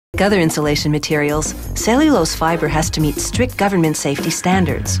Like other insulation materials, cellulose fiber has to meet strict government safety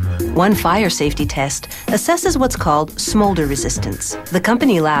standards. One fire safety test assesses what's called smolder resistance. The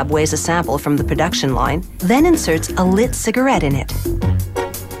company lab weighs a sample from the production line, then inserts a lit cigarette in it.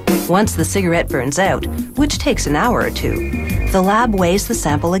 Once the cigarette burns out, which takes an hour or two, the lab weighs the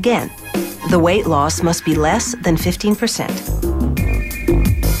sample again. The weight loss must be less than 15%.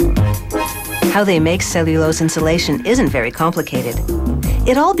 How they make cellulose insulation isn't very complicated.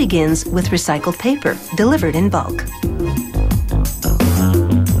 It all begins with recycled paper, delivered in bulk.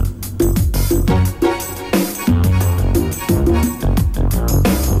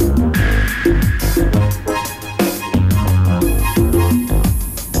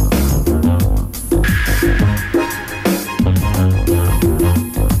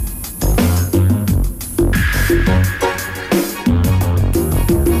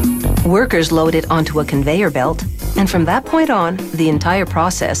 Workers load it onto a conveyor belt, and from that point on, the entire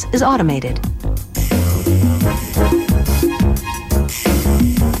process is automated.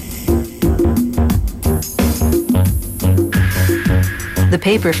 The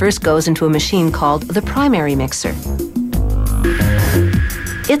paper first goes into a machine called the primary mixer.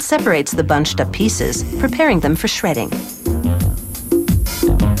 It separates the bunched up pieces, preparing them for shredding.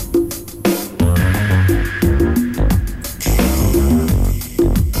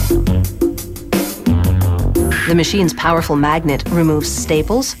 The machine's powerful magnet removes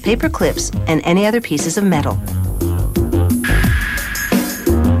staples, paper clips, and any other pieces of metal.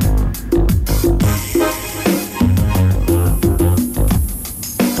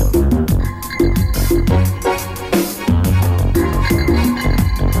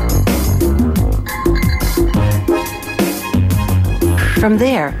 From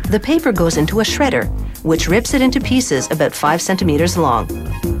there, the paper goes into a shredder, which rips it into pieces about 5 centimeters long.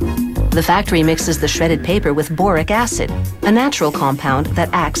 The factory mixes the shredded paper with boric acid, a natural compound that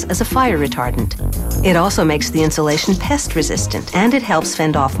acts as a fire retardant. It also makes the insulation pest resistant, and it helps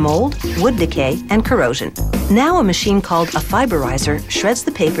fend off mold, wood decay, and corrosion. Now a machine called a fiberizer shreds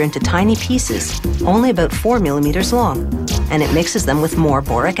the paper into tiny pieces, only about 4 millimeters long, and it mixes them with more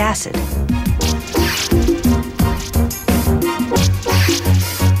boric acid.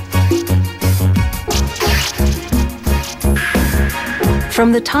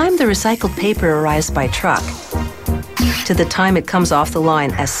 From the time the recycled paper arrives by truck to the time it comes off the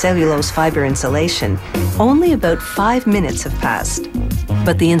line as cellulose fiber insulation, only about 5 minutes have passed.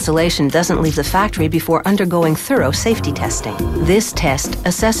 But the insulation doesn't leave the factory before undergoing thorough safety testing. This test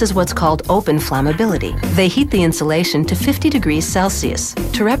assesses what's called open flammability. They heat the insulation to 50 degrees Celsius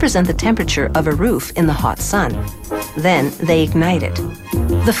to represent the temperature of a roof in the hot sun. Then they ignite it.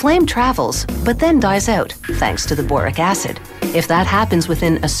 The flame travels, but then dies out, thanks to the boric acid. If that happens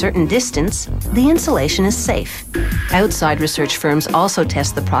within a certain distance, the insulation is safe. Outside research firms also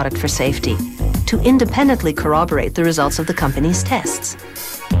test the product for safety to independently corroborate the results of the company's tests.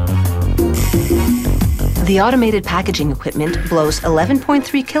 The automated packaging equipment blows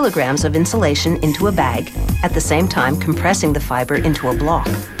 11.3 kilograms of insulation into a bag, at the same time compressing the fiber into a block.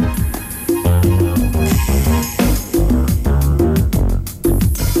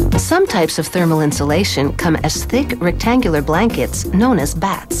 Some types of thermal insulation come as thick rectangular blankets known as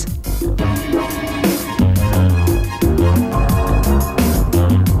bats.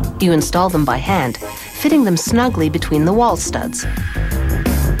 You install them by hand, fitting them snugly between the wall studs.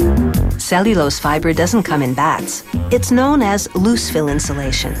 Cellulose fiber doesn't come in bats. It's known as loose-fill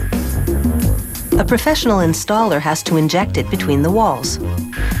insulation. A professional installer has to inject it between the walls.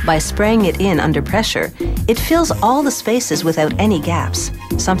 By spraying it in under pressure, it fills all the spaces without any gaps,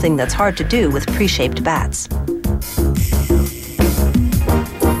 something that's hard to do with pre-shaped bats.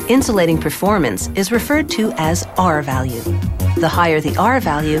 Insulating performance is referred to as R value. The higher the R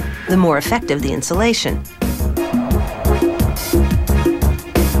value, the more effective the insulation.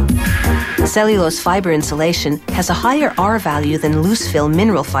 Cellulose fiber insulation has a higher R value than loose-fill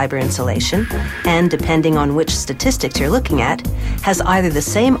mineral fiber insulation, and depending on which statistics you're looking at, has either the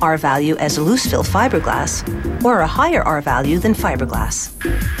same R value as loose-fill fiberglass or a higher R value than fiberglass.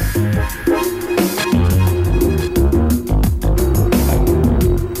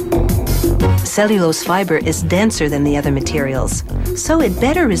 Cellulose fiber is denser than the other materials, so it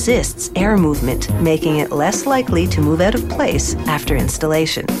better resists air movement, making it less likely to move out of place after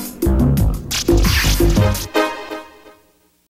installation.